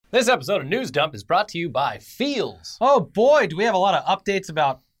This episode of News Dump is brought to you by Feels. Oh boy, do we have a lot of updates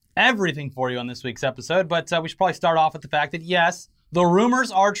about everything for you on this week's episode, but we should probably start off with the fact that yes, the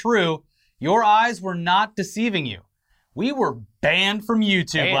rumors are true. Your eyes were not deceiving you. We were banned from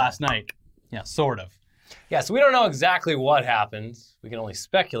YouTube last night. Yeah, sort of. Yeah, so we don't know exactly what happened. We can only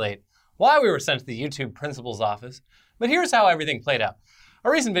speculate why we were sent to the YouTube principal's office. But here's how everything played out. A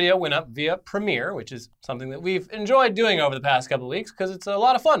recent video went up via Premiere, which is something that we've enjoyed doing over the past couple of weeks because it's a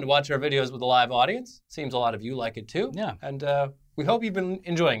lot of fun to watch our videos with a live audience. Seems a lot of you like it too. Yeah. And we hope you've been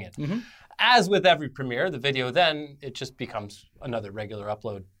enjoying it. Mm-hmm. As with every premiere, the video then, it just becomes another regular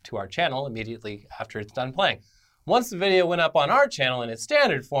upload to our channel immediately after it's done playing. Once the video went up on our channel in its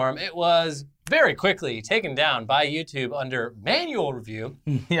standard form, it was very quickly taken down by YouTube under manual review.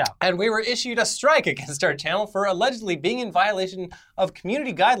 Yeah. And we were issued a strike against our channel for allegedly being in violation of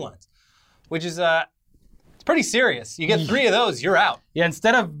community guidelines, which is it's pretty serious. You get 3 of those, you're out. Yeah,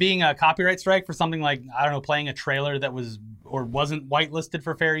 instead of being a copyright strike for something like, I don't know, playing a trailer that was or wasn't whitelisted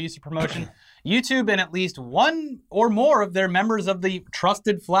for fair use or promotion, YouTube and at least one or more of their members of the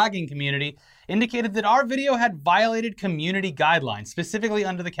trusted flagging community indicated that our video had violated community guidelines, specifically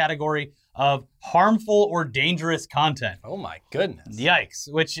under the category of harmful or dangerous content. Oh my goodness. Yikes.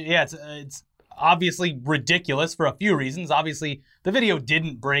 Which, yeah, it's obviously ridiculous for a few reasons. Obviously, the video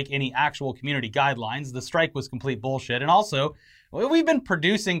didn't break any actual community guidelines. The strike was complete bullshit. And also, we've been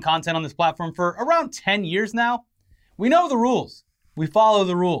producing content on this platform for around 10 years now. We know the rules. We follow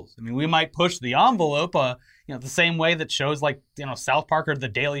the rules. I mean, we might push the envelope, the same way that shows like, South Park or The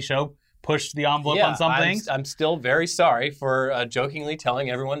Daily Show pushed the envelope on some things. I'm still very sorry for jokingly telling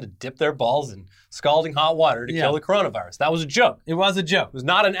everyone to dip their balls in scalding hot water to kill the coronavirus. That was a joke. It was a joke. It was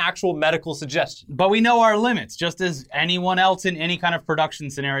not an actual medical suggestion. But we know our limits, just as anyone else in any kind of production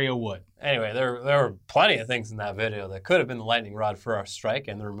scenario would. Anyway, there were plenty of things in that video that could have been the lightning rod for our strike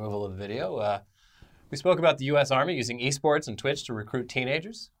and the removal of the video. We spoke about the U.S. Army using esports and Twitch to recruit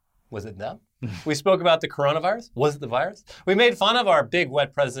teenagers. Was it them? We spoke about the coronavirus. Was it the virus? We made fun of our big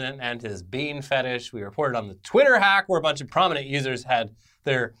wet president and his bean fetish. We reported on the Twitter hack where a bunch of prominent users had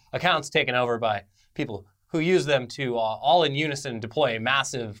their accounts taken over by people who use them to all in unison deploy a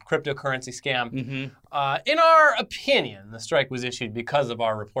massive cryptocurrency scam. Mm-hmm. In our opinion, the strike was issued because of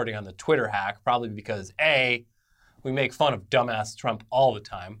our reporting on the Twitter hack, probably because A, we make fun of dumbass Trump all the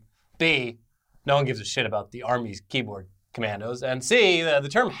time. B, no one gives a shit about the Army's keyboard commandos. And C, the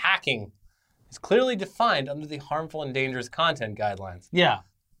term hacking is clearly defined under the harmful and dangerous content guidelines. Yeah.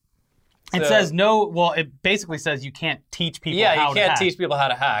 It says it basically says you can't teach people how to hack. Yeah, you can't teach people how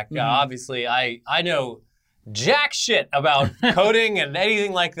to hack. Mm-hmm. Obviously, I know jack shit about coding and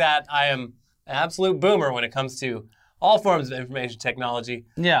anything like that. I am an absolute boomer when it comes to all forms of information technology.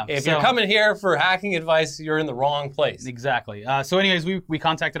 Yeah. If you're coming here for hacking advice, you're in the wrong place. Exactly. So anyways, we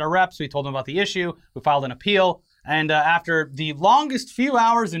contacted our reps. We told them about the issue. We filed an appeal. And after the longest few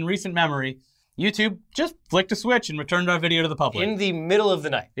hours in recent memory, YouTube just flicked a switch and returned our video to the public. In the middle of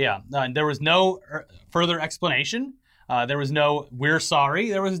the night. Yeah. There was no further explanation. There was no, we're sorry.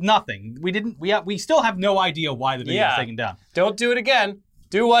 There was nothing. We still have no idea why the video was taken down. Don't do it again.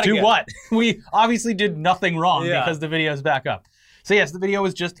 Do what again? Do what? We obviously did nothing wrong because the video is back up. So yes, the video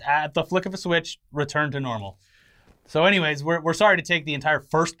was just at the flick of a switch, returned to normal. So anyways, we're sorry to take the entire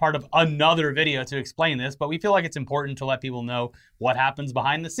first part of another video to explain this, but we feel like it's important to let people know what happens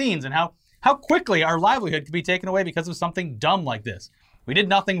behind the scenes and how quickly our livelihood could be taken away because of something dumb like this. We did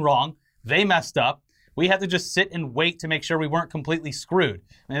nothing wrong. They messed up. We had to just sit and wait to make sure we weren't completely screwed.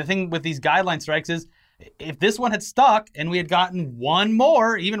 And the thing with these guideline strikes is, if this one had stuck and we had gotten one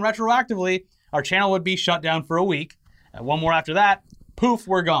more, even retroactively, our channel would be shut down for a week. One more after that, poof,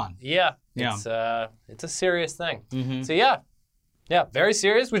 we're gone. Yeah. It's a serious thing. Mm-hmm. So yeah, very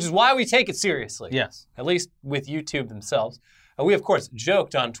serious, which is why we take it seriously. Yes. At least with YouTube themselves. We, of course,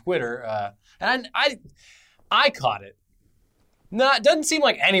 joked on Twitter, and I caught it. No, it doesn't seem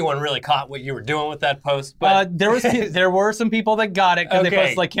like anyone really caught what you were doing with that post. But there were some people that got it because they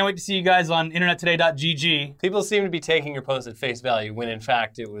posted like, "Can't wait to see you guys on internettoday.gg." People seem to be taking your post at face value when in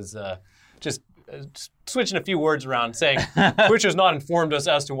fact it was just switching a few words around, saying Twitch has not informed us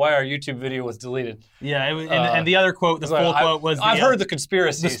as to why our YouTube video was deleted. Yeah, it was, and the other quote, the full quote was, I've heard the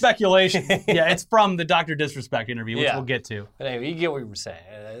conspiracy. The speculation. Yeah, it's from the Dr. Disrespect interview, which we'll get to. But anyway, you get what we were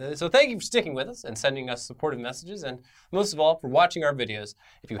saying. So thank you for sticking with us and sending us supportive messages, and most of all, for watching our videos.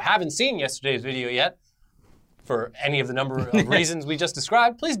 If you haven't seen yesterday's video yet, for any of the number of reasons we just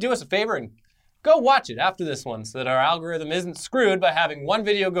described, please do us a favor and go watch it after this one so that our algorithm isn't screwed by having one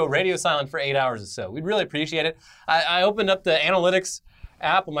video go radio silent for 8 hours or so. We'd really appreciate it. I opened up the analytics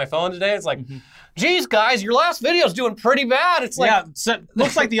app on my phone today. It's like, geez, guys, your last video's doing pretty bad. It's like, yeah, so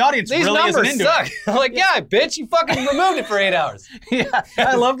looks like the audience these really isn't numbers into suck. it. I'm like, yeah, bitch, you fucking removed it for 8 hours. Yeah,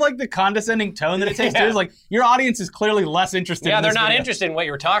 I love like the condescending tone that it takes too. It's like your audience is clearly less interested. Yeah, in they're this not video. interested in what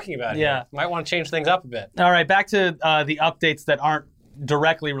you were talking about. Yeah. Here. Might want to change things up a bit. All right, back to the updates that aren't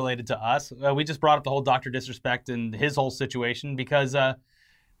directly related to us. We just brought up the whole Dr. Disrespect and his whole situation because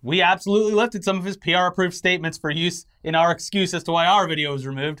we absolutely lifted some of his PR-approved statements for use in our excuse as to why our video was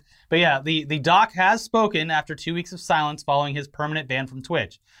removed. But yeah, the doc has spoken after 2 weeks of silence following his permanent ban from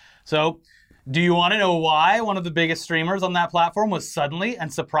Twitch. So, do you want to know why one of the biggest streamers on that platform was suddenly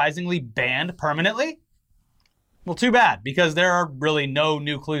and surprisingly banned permanently? Well, too bad, because there are really no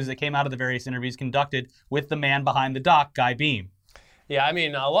new clues that came out of the various interviews conducted with the man behind the doc, Guy Beam. Yeah, I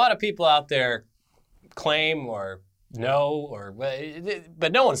mean, a lot of people out there claim or know,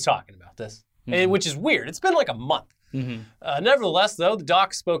 but no one's talking about this, which is weird. It's been like a month. Nevertheless, though, the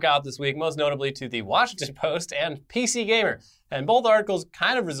doc spoke out this week, most notably to the Washington Post and PC Gamer, and both articles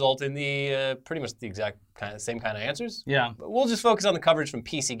kind of result in the pretty much the exact same kind of answers. Yeah. But we'll just focus on the coverage from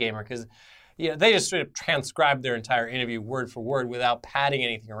PC Gamer because they just straight up transcribed their entire interview word for word without padding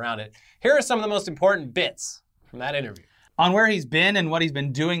anything around it. Here are some of the most important bits from that interview. On where he's been and what he's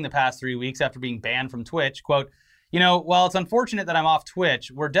been doing the past 3 weeks after being banned from Twitch, quote, while it's unfortunate that I'm off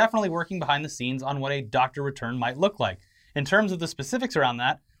Twitch, we're definitely working behind the scenes on what a doctor return might look like. In terms of the specifics around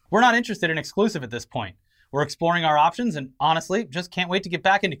that, we're not interested in exclusive at this point. We're exploring our options and honestly, just can't wait to get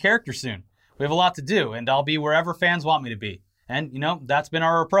back into character soon. We have a lot to do and I'll be wherever fans want me to be. And, that's been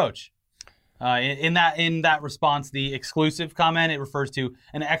our approach. In that response, the exclusive comment, it refers to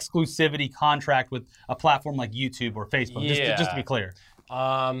an exclusivity contract with a platform like YouTube or Facebook, just to be clear.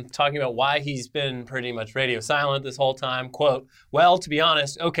 Talking about why he's been pretty much radio silent this whole time. Quote, well, to be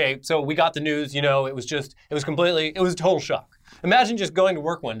honest, okay, so we got the news, it was a total shock. Imagine just going to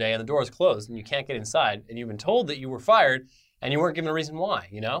work one day and the door is closed and you can't get inside and you've been told that you were fired and you weren't given a reason why,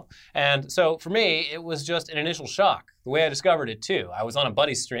 And so for me, it was just an initial shock. The way I discovered it too. I was on a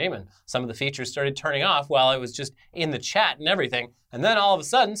buddy's stream and some of the features started turning off while I was just in the chat and everything. And then all of a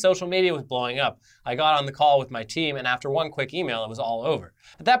sudden, social media was blowing up. I got on the call with my team and after one quick email, it was all over.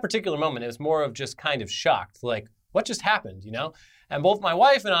 At that particular moment, it was more of just kind of shocked, like, what just happened, And both my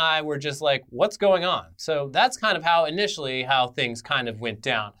wife and I were just like, what's going on? So that's kind of how things kind of went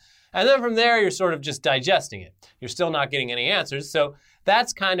down. And then from there, you're sort of just digesting it. You're still not getting any answers. So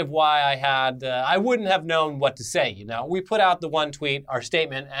that's kind of why I wouldn't have known what to say. We put out the one tweet, our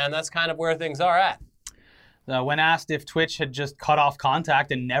statement, and that's kind of where things are at. When asked if Twitch had just cut off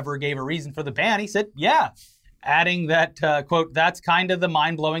contact and never gave a reason for the ban, he said, yeah. Adding that, quote, that's kind of the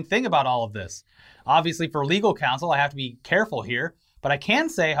mind-blowing thing about all of this. Obviously, for legal counsel, I have to be careful here. But I can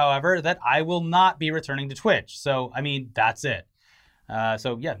say, however, that I will not be returning to Twitch. So, that's it.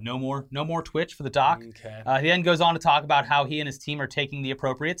 No more Twitch for the doc. Okay. He then goes on to talk about how he and his team are taking the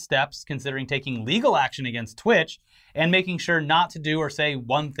appropriate steps, considering taking legal action against Twitch and making sure not to do or say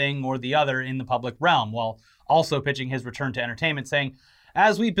one thing or the other in the public realm, while also pitching his return to entertainment, saying,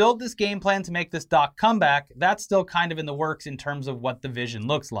 as we build this game plan to make this doc comeback, that's still kind of in the works in terms of what the vision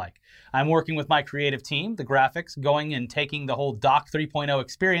looks like. I'm working with my creative team, the graphics, going and taking the whole Doc 3.0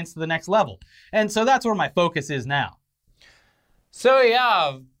 experience to the next level. And so that's where my focus is now. So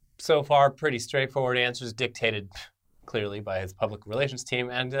yeah, so far pretty straightforward answers dictated clearly by his public relations team.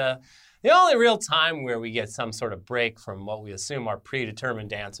 And the only real time where we get some sort of break from what we assume are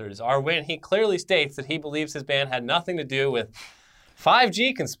predetermined answers are when he clearly states that he believes his ban had nothing to do with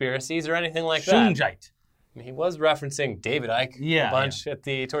 5G conspiracies or anything like that. Shungite. He was referencing David Icke a bunch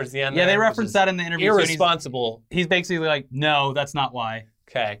towards the end. Yeah, they referenced that in the interview. Irresponsible. He's basically like, no, that's not why.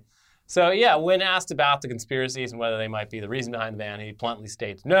 Okay. So yeah, when asked about the conspiracies and whether they might be the reason behind the ban, he bluntly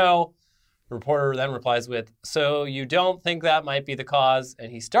states no. The reporter then replies with, so you don't think that might be the cause?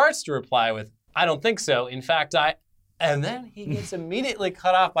 And he starts to reply with, I don't think so. In fact, And then he gets immediately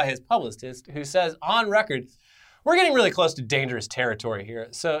cut off by his publicist who says on record, we're getting really close to dangerous territory here.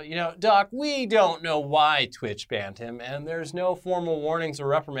 So, Doc, we don't know why Twitch banned him, and there's no formal warnings or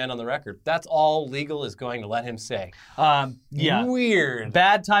reprimand on the record. That's all legal is going to let him say. Yeah. Weird.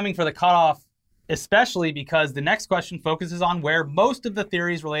 Bad timing for the cutoff, especially because the next question focuses on where most of the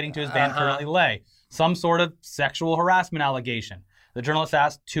theories relating to his ban currently lay. Some sort of sexual harassment allegation. The journalist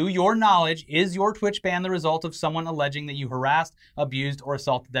asked, to your knowledge, is your Twitch ban the result of someone alleging that you harassed, abused, or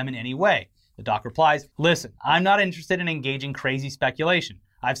assaulted them in any way? The doc replies, listen, I'm not interested in engaging crazy speculation.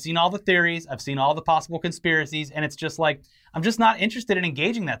 I've seen all the theories, I've seen all the possible conspiracies, and it's just like, I'm just not interested in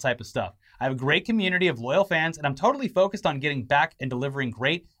engaging that type of stuff. I have a great community of loyal fans, and I'm totally focused on getting back and delivering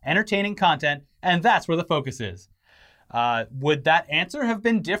great, entertaining content, and that's where the focus is. Would that answer have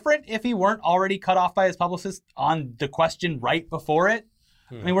been different if he weren't already cut off by his publicist on the question right before it?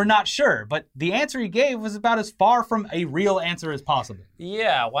 I mean, we're not sure, but the answer he gave was about as far from a real answer as possible.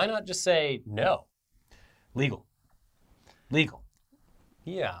 Yeah, why not just say no? Legal.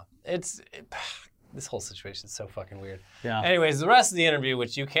 Yeah, this whole situation is so fucking weird. Yeah. Anyways, the rest of the interview,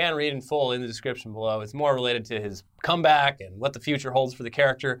 which you can read in full in the description below, is more related to his comeback and what the future holds for the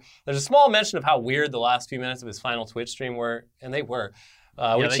character. There's a small mention of how weird the last few minutes of his final Twitch stream were, and they were.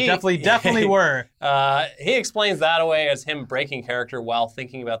 They definitely were. He explains that away as him breaking character while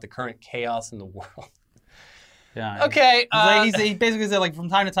thinking about the current chaos in the world. Yeah. Okay. He basically said, like, from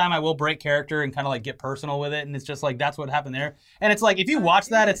time to time I will break character and kind of like get personal with it, and it's just like that's what happened there. And it's like if you watch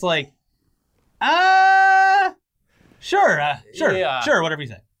that, it's like, sure, whatever you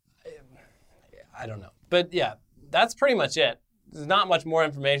say. I don't know, but yeah, that's pretty much it. There's not much more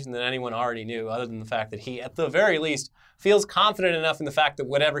information than anyone already knew, other than the fact that he, at the very least, feels confident enough in the fact that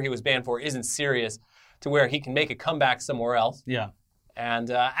whatever he was banned for isn't serious, to where he can make a comeback somewhere else. Yeah.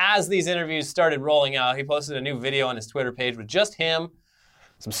 And as these interviews started rolling out, he posted a new video on his Twitter page with just him,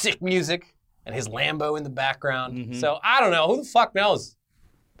 some sick music, and his Lambo in the background. Mm-hmm. So I don't know. Who the fuck knows?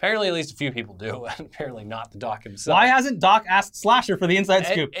 Apparently at least a few people do, and apparently not the Doc himself. Why hasn't Doc asked Slasher for the inside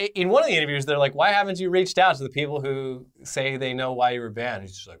scoop? In one of the interviews, they're like, why haven't you reached out to the people who say they know why you were banned?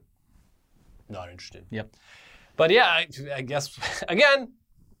 He's just like, not interested. Yep. But yeah, I guess, again,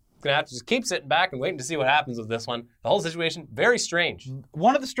 gonna have to just keep sitting back and waiting to see what happens with this one. The whole situation, very strange.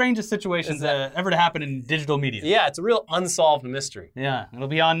 One of the strangest situations ever to happen in digital media. Yeah, it's a real unsolved mystery. Yeah, it'll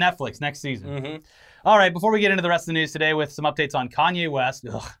be on Netflix next season. Mm-hmm. All right, before we get into the rest of the news today with some updates on Kanye West,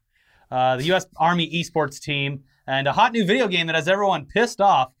 the U.S. Army esports team, and a hot new video game that has everyone pissed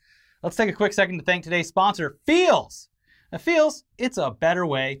off, let's take a quick second to thank today's sponsor, Feels. Now, Feels, it's a better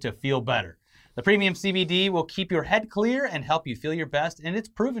way to feel better. The premium CBD will keep your head clear and help you feel your best, and it's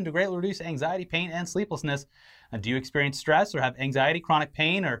proven to greatly reduce anxiety, pain, and sleeplessness. Do you experience stress or have anxiety, chronic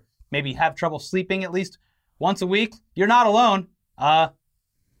pain, or maybe have trouble sleeping at least once a week? You're not alone.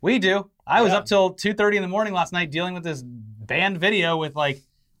 We do. I was up till 2:30 in the morning last night dealing with this banned video with like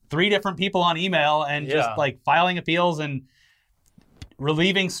 3 different people on email and just like filing appeals and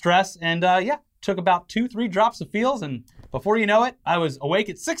relieving stress. And took about 2-3 drops of Feels, and before you know it, I was awake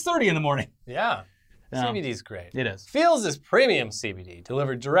at 6:30 in the morning. Yeah. CBD's great. It is. Feels is premium CBD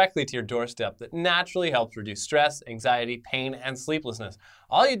delivered directly to your doorstep that naturally helps reduce stress, anxiety, pain, and sleeplessness.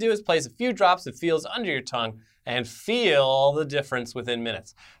 All you do is place a few drops of Feels under your tongue and feel the difference within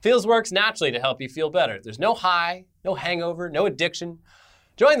minutes. Feels works naturally to help you feel better. There's no high, no hangover, no addiction.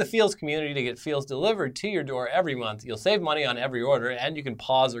 Join the Feels community to get Feels delivered to your door every month. You'll save money on every order, and you can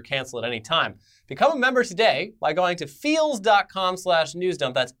pause or cancel at any time. Become a member today by going to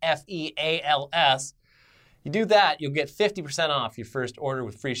feels.com/newsdump. That's FEALS. You do that, you'll get 50% off your first order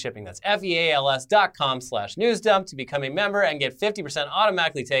with free shipping. That's FEALS.com/newsdump to become a member and get 50%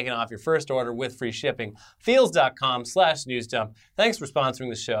 automatically taken off your first order with free shipping. Feels.com/newsdump. Thanks for sponsoring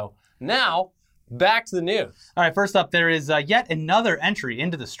the show. Now, back to the news. All right, first up, there is yet another entry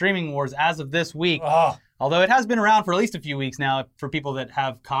into the streaming wars as of this week. Oh. Although it has been around for at least a few weeks now for people that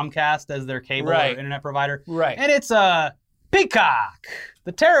have Comcast as their cable or internet provider. Right. And it's Peacock,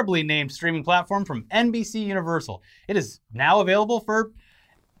 the terribly named streaming platform from NBC Universal. It is now available for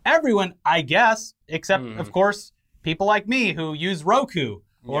everyone, I guess, except, of course, people like me who use Roku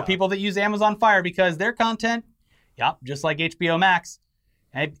or people that use Amazon Fire because their content, just like HBO Max,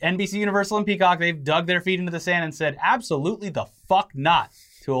 NBC Universal and Peacock, they've dug their feet into the sand and said absolutely the fuck not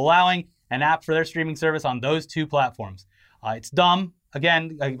to allowing an app for their streaming service on those 2 platforms. It's dumb.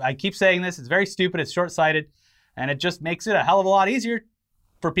 Again, I keep saying this. It's very stupid. It's short-sighted. And it just makes it a hell of a lot easier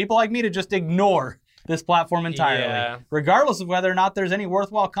for people like me to just ignore this platform entirely, regardless of whether or not there's any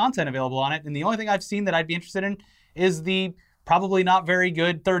worthwhile content available on it. And the only thing I've seen that I'd be interested in is the probably not very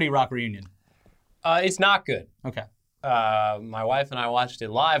good 30 Rock reunion. It's not good. Okay. My wife and I watched it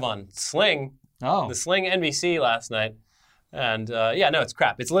live on Sling, the Sling NBC last night. And it's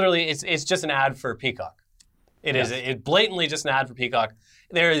crap. It's literally, it's just an ad for Peacock. It is. It's blatantly just an ad for Peacock.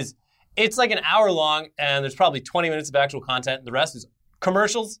 It's like an hour long, and there's probably 20 minutes of actual content. The rest is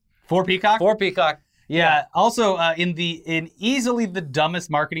commercials. For Peacock? For Peacock. Yeah. Also, in easily the dumbest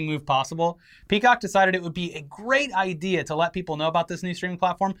marketing move possible, Peacock decided it would be a great idea to let people know about this new streaming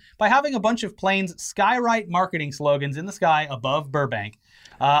platform by having a bunch of planes skywrite marketing slogans in the sky above Burbank.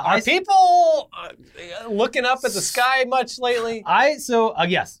 Are people looking up at the sky much lately? Yes,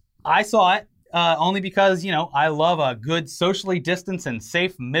 I saw it. Only because, I love a good socially distanced and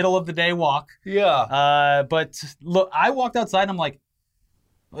safe middle of the day walk. Yeah. But look, I walked outside and I'm like,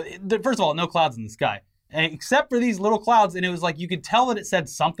 first of all, no clouds in the sky. except for these little clouds. And it was like you could tell that it said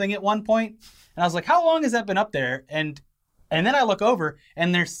something at one point. And I was like, how long has that been up there? And then I look over,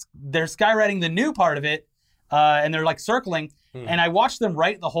 and they're skywriting the new part of it, and they're like circling. And I watched them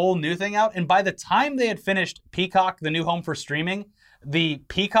write the whole new thing out. And by the time they had finished Peacock, the new home for streaming, the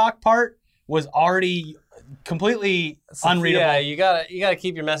Peacock part was already completely unreadable. Yeah, you gotta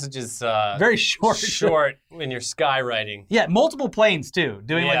keep your messages very short when you're skywriting. Yeah, multiple planes too,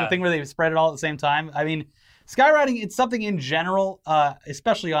 doing like the thing where they spread it all at the same time. I mean, skywriting, it's something in general,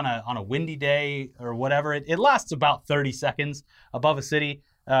 especially on a windy day or whatever. It lasts about 30 seconds above a city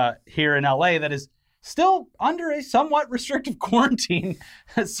here in LA that is still under a somewhat restrictive quarantine.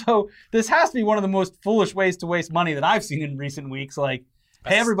 So this has to be one of the most foolish ways to waste money that I've seen in recent weeks. Like,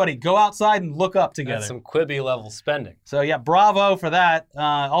 hey, everybody, go outside and look up together. That's some Quibi level spending. So yeah, bravo for that.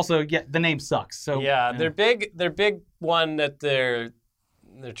 Also, yeah, the name sucks. So yeah, their big one that they're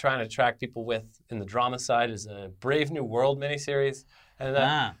trying to attract people with in the drama side is a Brave New World miniseries. And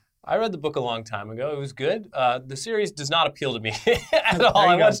I read the book a long time ago. It was good. The series does not appeal to me at all.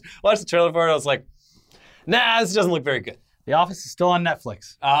 I watched the trailer for it. I was like, nah, this doesn't look very good. The Office is still on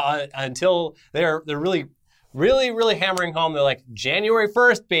Netflix. Until they're really hammering home. They're like, January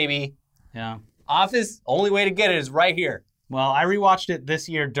 1st, baby. Yeah. Office, only way to get it is right here. Well, I rewatched it this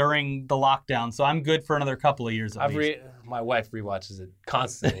year during the lockdown, so I'm good for another couple of years at least. My wife rewatches it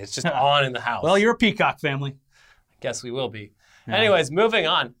constantly. It's just on in the house. Well, you're a Peacock family. Guess we will be. Yeah. Anyways, moving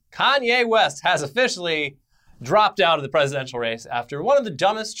on. Kanye West has officially dropped out of the presidential race after one of the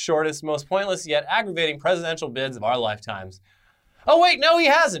dumbest, shortest, most pointless, yet aggravating presidential bids of our lifetimes. Oh, wait, no, he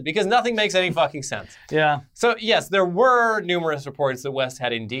hasn't, because nothing makes any fucking sense. Yeah. So, yes, there were numerous reports that West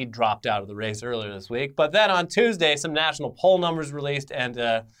had indeed dropped out of the race earlier this week. But then on Tuesday, some national poll numbers released, and,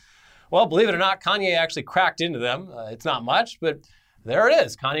 well, believe it or not, Kanye actually cracked into them. It's not much, but there it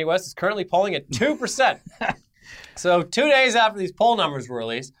is. Kanye West is currently polling at 2%. So 2 days after these poll numbers were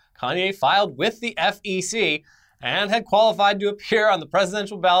released, Kanye filed with the FEC and had qualified to appear on the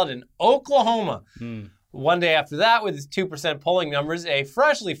presidential ballot in Oklahoma. 1 day after that, with his 2% polling numbers, a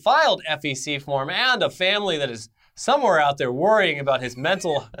freshly filed FEC form, and a family that is somewhere out there worrying about his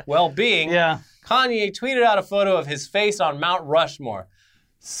mental well-being, Kanye tweeted out a photo of his face on Mount Rushmore.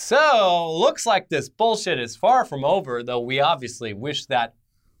 So, looks like this bullshit is far from over, though we obviously wish that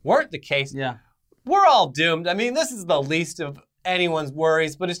weren't the case. Yeah. We're all doomed. I mean, this is the least of anyone's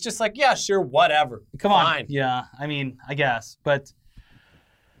worries, but it's just like, yeah, sure, whatever. Come on. Yeah, I mean, I guess, but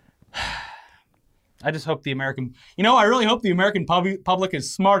I just hope I really hope the American public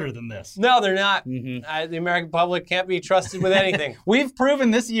is smarter than this. No, they're not. The American public can't be trusted with anything. We've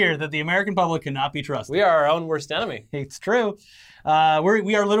proven this year that the American public cannot be trusted. We are our own worst enemy. It's true. We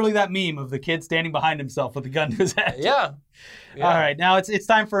are literally that meme of the kid standing behind himself with a gun to his head. Yeah. All right, now it's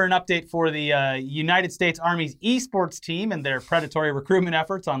time for an update for the United States Army's esports team and their predatory recruitment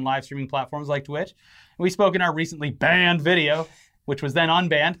efforts on live streaming platforms like Twitch. We spoke in our recently banned video, which was then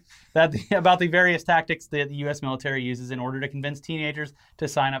unbanned, about the various tactics that the U.S. military uses in order to convince teenagers to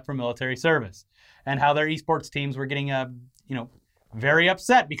sign up for military service, and how their esports teams were getting very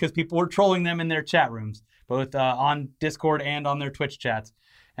upset because people were trolling them in their chat rooms, both on Discord and on their Twitch chats.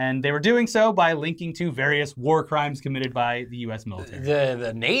 And they were doing so by linking to various war crimes committed by the U.S. military.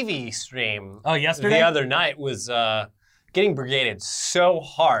 The Navy stream yesterday? The other night was getting brigaded so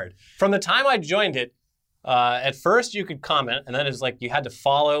hard. From the time I joined it, at first you could comment, and then it was like you had to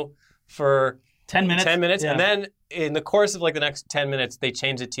follow for 10 minutes. 10 minutes, yeah. And then in the course of like the next 10 minutes, they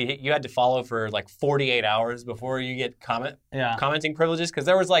changed it to you had to follow for like 48 hours before you get commenting privileges, because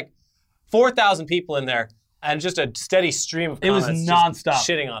there was like 4,000 people in there. And just a steady stream of comments. It was nonstop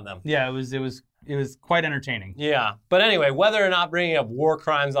shitting on them. Yeah, it was quite entertaining. Yeah. But anyway, whether or not bringing up war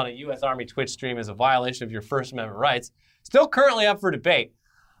crimes on a U.S. Army Twitch stream is a violation of your First Amendment rights, still currently up for debate.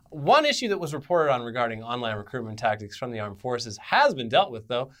 One issue that was reported on regarding online recruitment tactics from the armed forces has been dealt with,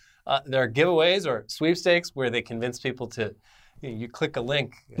 though. There are giveaways or sweepstakes where they convince people to, you click a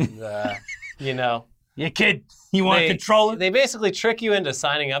link and, Yeah, kid, you want a controller? They basically trick you into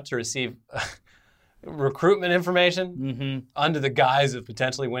signing up to receive recruitment information under the guise of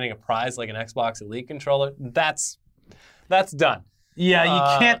potentially winning a prize like an Xbox Elite controller. That's done. Yeah,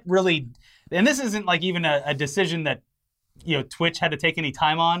 you can't really, and this isn't like even a decision that Twitch had to take any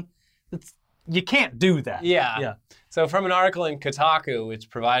time on. You can't do that. Yeah. So from an article in Kotaku, which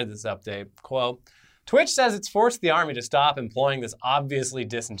provided this update, quote, Twitch says it's forced the Army to stop employing this obviously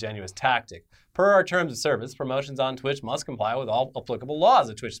disingenuous tactic. Per our terms of service, promotions on Twitch must comply with all applicable laws,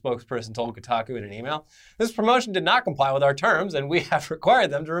 a Twitch spokesperson told Kotaku in an email. This promotion did not comply with our terms, and we have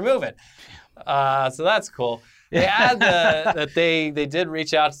required them to remove it. So that's cool. They had that they did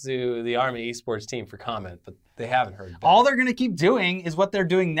reach out to the Army esports team for comment, but they haven't heard back. All they're going to keep doing is what they're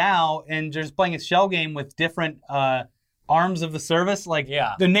doing now, and just playing a shell game with different arms of the service. Like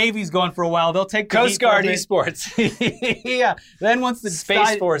the Navy's going for a while. They'll take the Coast Guard esports. Yeah. Then once the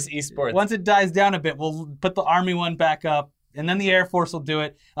Space Force esports. Once it dies down a bit, we'll put the Army one back up. And then the Air Force will do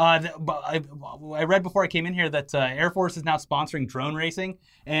it. I read before I came in here that Air Force is now sponsoring drone racing,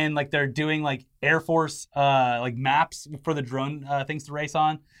 and like they're doing like Air Force like maps for the drone things to race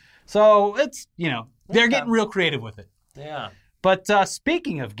on. So it's they're getting real creative with it. Yeah. But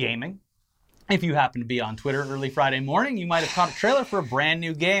speaking of gaming, if you happen to be on Twitter early Friday morning, you might have caught a trailer for a brand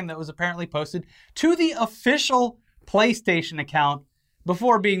new game that was apparently posted to the official PlayStation account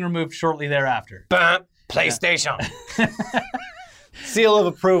before being removed shortly thereafter. PlayStation. Seal of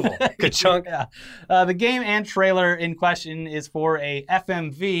approval. Ka-chunk. Yeah. The game and trailer in question is for a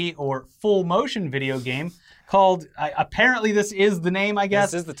FMV or full motion video game called, apparently this is the name, I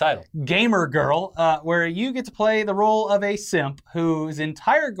guess. This is the title. Gamer Girl, where you get to play the role of a simp whose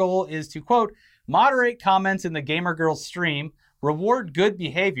entire goal is to, quote, moderate comments in the Gamer Girl's stream, reward good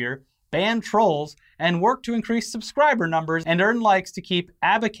behavior, ban trolls, and work to increase subscriber numbers and earn likes to keep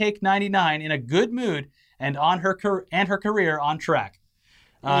AbbaCake99 in a good mood and her career on track.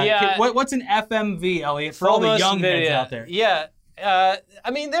 What's an FMV, Elliot, for all the young heads out there? Yeah,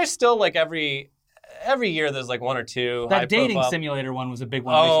 I mean, there's still like every year there's like one or two. That dating simulator one was a big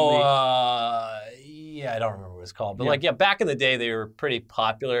one recently. Yeah, I don't remember what it's called, but back in the day they were pretty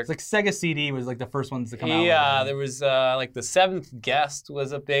popular. It's like Sega CD was like the first ones to come out. Yeah, there was like The Seventh Guest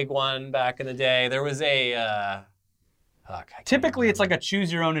was a big one back in the day. There was a. Typically, it's like a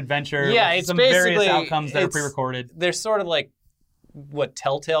choose-your-own-adventure. Yeah, it's some various outcomes that are pre-recorded. They're sort of like what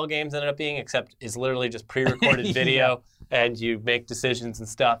Telltale games ended up being, except it's literally just pre-recorded video, and you make decisions and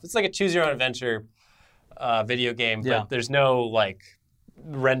stuff. It's like a choose-your-own-adventure video game, but there's no like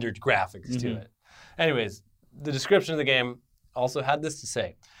rendered graphics to it. Anyways, the description of the game also had this to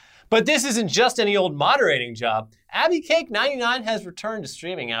say. But this isn't just any old moderating job. AbbyCake99 has returned to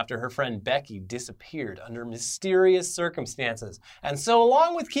streaming after her friend Becky disappeared under mysterious circumstances. And so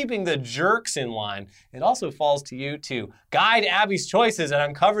along with keeping the jerks in line, it also falls to you to guide Abby's choices and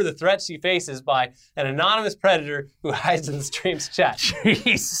uncover the threat she faces by an anonymous predator who hides in the stream's chat.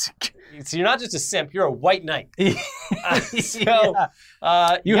 Jeez. So you're not just a simp, you're a white knight. You have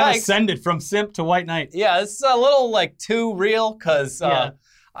ascended from simp to white knight. Yeah, it's a little like too real because...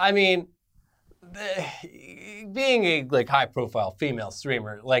 I mean, being a like high-profile female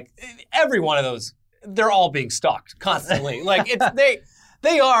streamer, like every one of those, they're all being stalked constantly. Like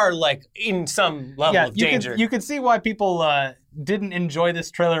they are like in some level of danger. You can see why people didn't enjoy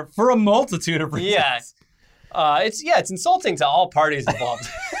this trailer for a multitude of reasons. It's insulting to all parties involved.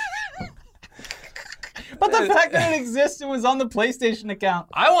 But the fact that it exists and was on the PlayStation account,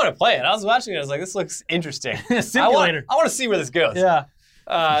 I want to play it. I was watching it. I was like, this looks interesting. Simulator. I want to see where this goes. Yeah.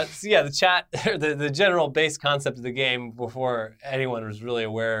 The chat, the general base concept of the game before anyone was really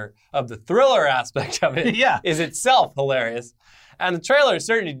aware of the thriller aspect of it is itself hilarious. And the trailer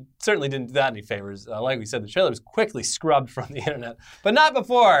certainly didn't do that any favors. Like we said, the trailer was quickly scrubbed from the internet, but not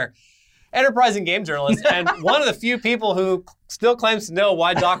before enterprising game journalist and one of the few people who still claims to know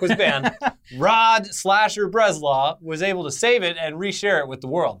why Doc was banned, Rod Slasher Breslaw, was able to save it and reshare it with the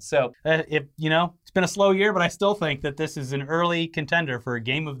world. So, it's been a slow year, but I still think that this is an early contender for a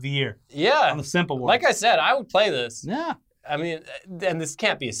game of the year. Yeah. On the simple world. Like I said, I would play this. Yeah. I mean, and this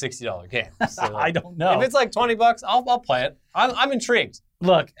can't be a $60 game. So, I don't know. If it's like $20, I'll play it. I'm intrigued.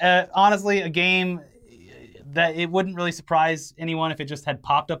 Look, honestly, a game that it wouldn't really surprise anyone if it just had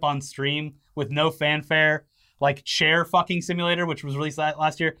popped up on stream with no fanfare, like Chair Fucking Simulator, which was released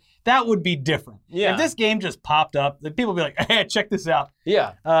last year. That would be different. Yeah. If this game just popped up, then people would be like, hey, check this out.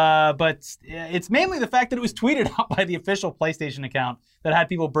 Yeah. But it's mainly the fact that it was tweeted out by the official PlayStation account that had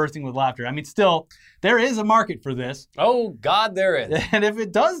people bursting with laughter. I mean, still, there is a market for this. Oh, God, there is. And if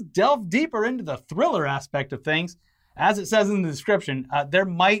it does delve deeper into the thriller aspect of things, as it says in the description, there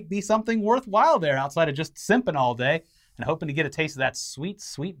might be something worthwhile there outside of just simping all day and hoping to get a taste of that sweet,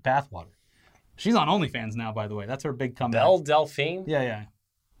 sweet bathwater. She's on OnlyFans now, by the way. That's her big comeback. Belle Delphine? Yeah.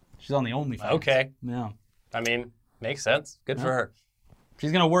 She's on the OnlyFans. Okay. Yeah. I mean, makes sense. Good for her.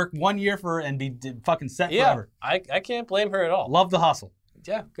 She's going to work 1 year and be fucking set forever. I can't blame her at all. Love the hustle.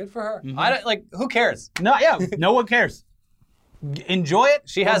 Yeah, good for her. Mm-hmm. Who cares? No one cares. Enjoy it.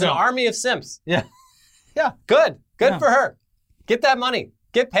 She has an army of simps. Yeah. Yeah. Good for her. Get that money.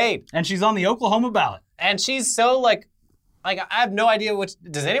 Get paid. And she's on the Oklahoma ballot. And she's so I have no idea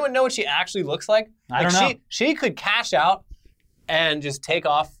does anyone know what she actually looks like? I don't know. She could cash out and just take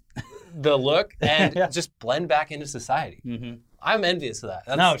off the look and Yeah. just blend back into society. Mm-hmm. I'm envious of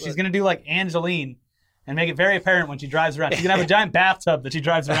that. No, she's going to do like Angeline and make it very apparent when she drives around. She's going to have a giant bathtub that she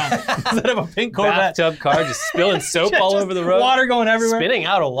drives around instead of a pink Corvette. Bathtub car just spilling soap all Just over the road. Water going everywhere. Spinning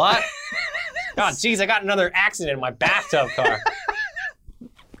out a lot. God, jeez, I got another accident in my bathtub car.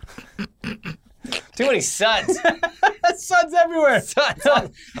 Too many suds. Suds everywhere. Suds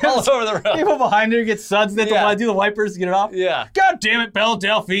all over the road. People behind her get suds. They have Yeah. to do the wipers to get it off. Yeah. God damn it, Belle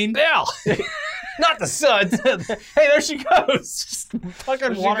Delphine. Belle. Not the suds. Hey, there she goes. Just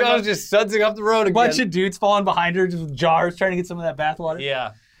fucking She water. goes just sudsing up the road again. Bunch of dudes falling behind her, just with jars, trying to get some of that bath water.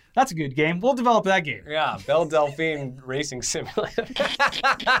 Yeah. That's a good game. We'll develop that game. Yeah. Belle Delphine Racing Simulator.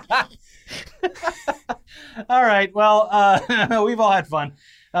 All right. Well, we've all had fun.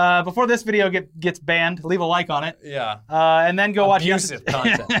 Before this video gets banned, leave a like on it. Yeah. And then go watch Abusive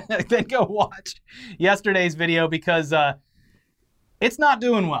content. Then go watch yesterday's video because it's not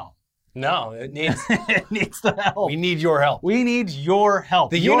doing well. No, it needs. It needs the help. We need your help. We need your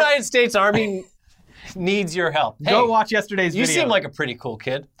help. The United States Army needs your help. Go Hey, watch yesterday's you video. seem like a pretty cool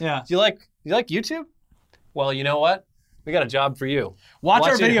kid. Yeah. Do you like YouTube? Well, you know what? We got a job for you. Watch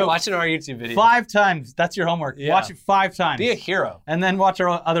our video Watching our YouTube video. 5 times. That's your homework. Yeah. Watch it 5 times. Be a hero. And then watch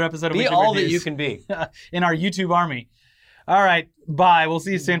our other episode of Be Weekly all that Weird you News can be. in our YouTube army. All right. Bye. We'll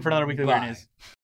see you soon for another Weekly Weird Bye. News.